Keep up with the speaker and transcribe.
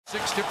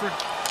6 different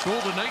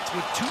Golden Knights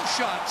with 2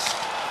 shots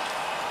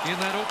in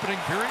that opening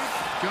period.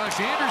 Josh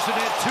Anderson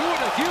had 2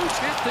 and a huge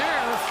hit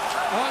there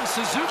on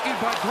Suzuki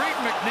by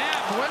Brayden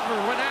McNabb. Weber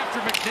went after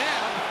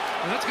McNabb,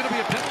 and that's going to be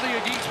a penalty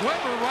against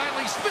Weber.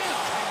 Riley Smith,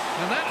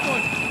 and that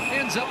one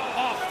ends up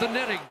off the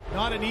netting.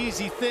 Not an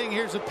easy thing.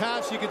 Here's a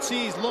pass. You can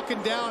see he's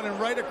looking down and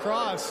right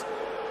across.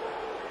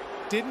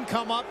 Didn't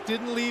come up,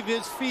 didn't leave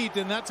his feet,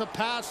 and that's a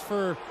pass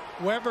for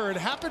Weber. It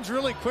happens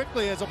really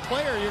quickly. As a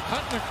player, you're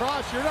cutting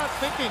across. You're not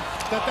thinking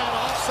that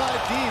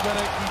offside D, but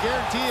I can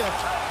guarantee you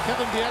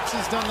Kevin Bieksa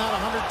has done that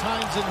 100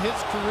 times in his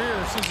career.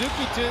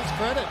 Suzuki, to his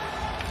credit,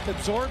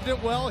 absorbed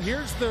it well.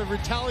 Here's the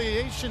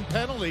retaliation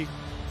penalty.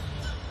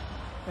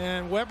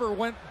 And Weber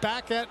went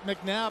back at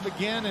McNabb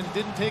again and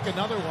didn't take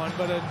another one,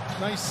 but a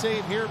nice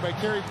save here by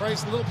Carey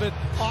Price. A little bit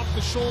off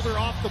the shoulder,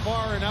 off the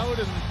bar and out,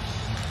 and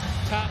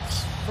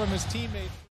taps from his teammate.